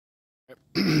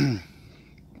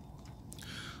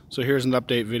So here's an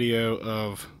update video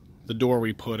of the door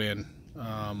we put in.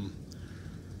 A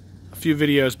few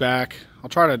videos back, I'll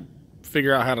try to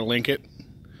figure out how to link it,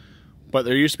 but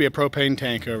there used to be a propane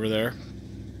tank over there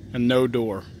and no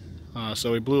door.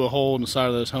 So we blew a hole in the side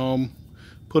of this home,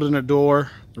 put in a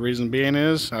door. The reason being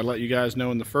is, I let you guys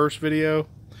know in the first video,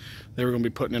 they were going to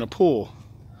be putting in a pool.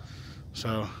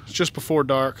 So it's just before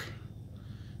dark,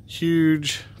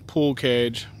 huge pool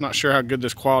cage. I'm not sure how good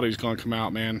this quality is going to come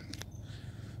out, man.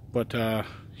 But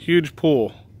huge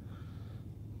pool.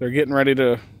 They're getting ready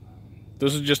to,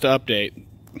 this is just an update.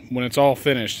 When it's all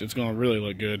finished, it's going to really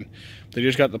look good. They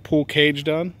just got the pool cage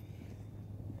done.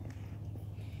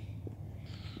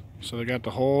 So they got the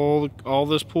all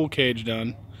this pool cage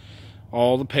done,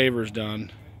 all the pavers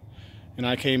done, and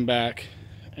I came back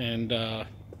and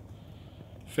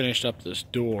finished up this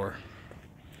door.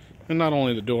 And not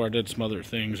only the door, I did some other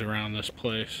things around this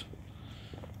place.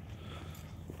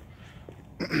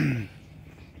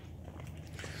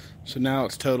 So now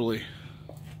it's totally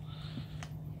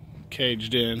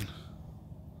caged in.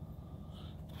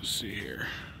 Let's see here.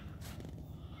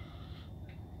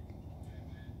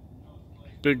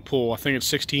 Big pool. I think it's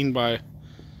 16 by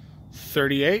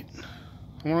 38.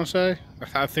 I want to say.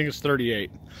 I think it's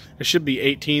 38. It should be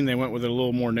 18. They went with it a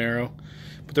little more narrow.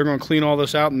 But they're going to clean all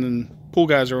this out, and then pool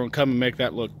guys are going to come and make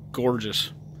that look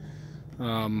gorgeous.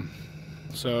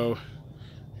 So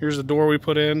here's the door we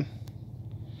put in.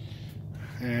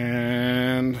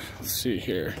 And let's see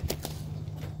here.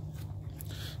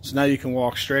 So now you can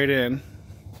walk straight in.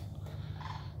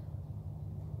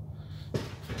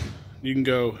 You can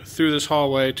go through this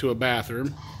hallway to a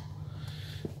bathroom.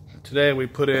 Today we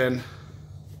put in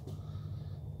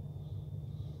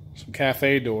some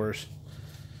cafe doors.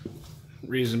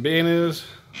 Reason being is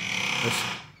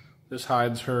this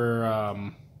hides her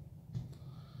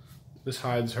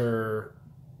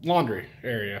laundry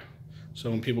area. So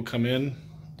when people come in,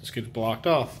 this gets blocked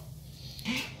off.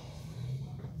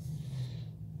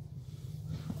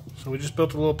 So we just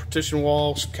built a little partition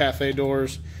wall, some cafe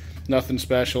doors, nothing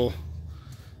special.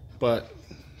 But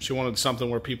she wanted something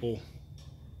where people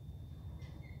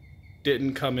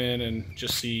didn't come in and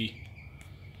just see,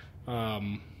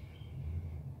 you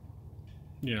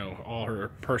know, all her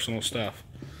personal stuff.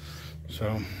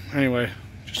 So anyway,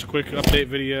 just a quick update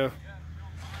video.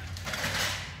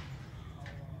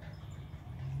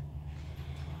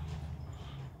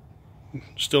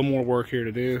 Still more work here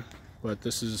to do, but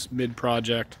this is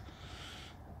mid-project.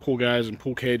 Pool guys and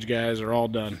pool cage guys are all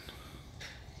done.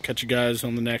 Catch you guys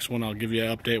on the next one. I'll give you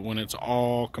an update when it's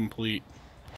all complete.